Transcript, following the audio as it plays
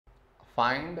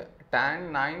Find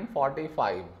tan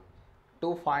 945.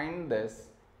 To find this,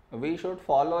 we should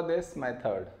follow this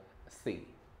method. See.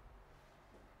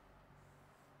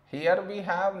 Here we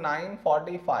have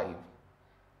 945.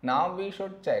 Now we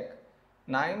should check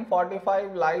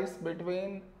 945 lies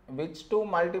between which two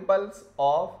multiples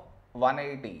of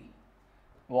 180.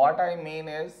 What I mean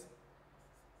is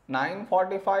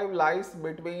 945 lies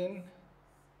between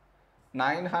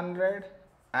 900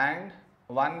 and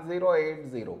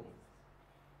 1080.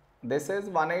 This is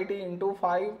 180 into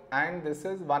 5 and this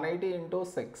is 180 into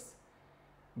 6.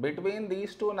 Between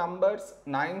these two numbers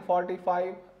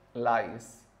 945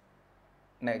 lies.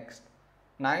 Next,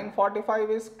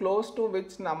 945 is close to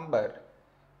which number?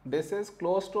 This is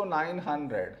close to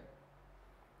 900.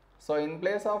 So in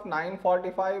place of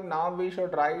 945, now we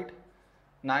should write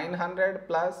 900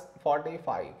 plus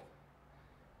 45.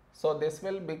 So this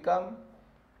will become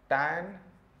tan.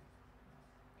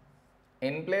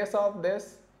 In place of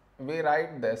this, we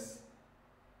write this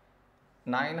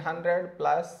 900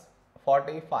 plus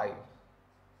 45.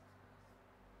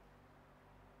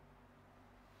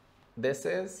 This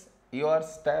is your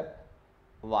step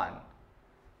 1.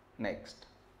 Next,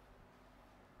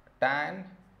 tan.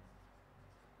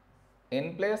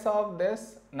 In place of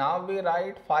this, now we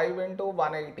write 5 into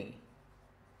 180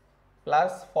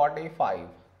 plus 45.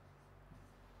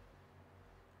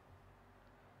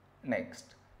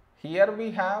 Next, here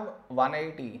we have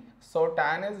 180. So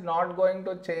tan is not going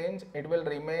to change, it will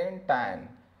remain tan.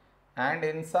 And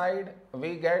inside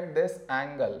we get this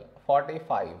angle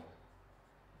 45.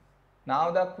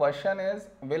 Now the question is,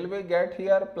 will we get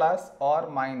here plus or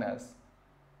minus?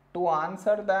 To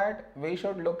answer that, we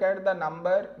should look at the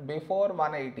number before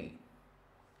 180,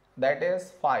 that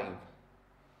is 5,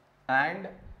 and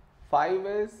 5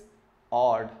 is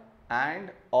odd, and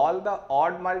all the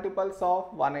odd multiples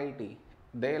of 180,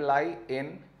 they lie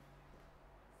in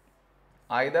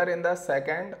either in the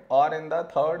second or in the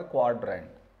third quadrant.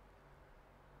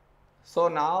 So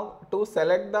now to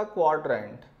select the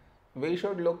quadrant, we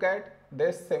should look at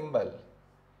this symbol.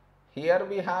 Here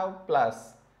we have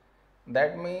plus.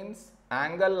 That means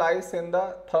angle lies in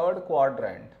the third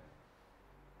quadrant.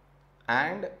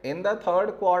 And in the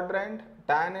third quadrant,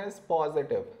 tan is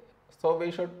positive. So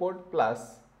we should put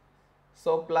plus.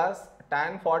 So plus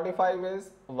tan 45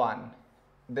 is 1.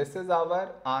 This is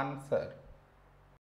our answer.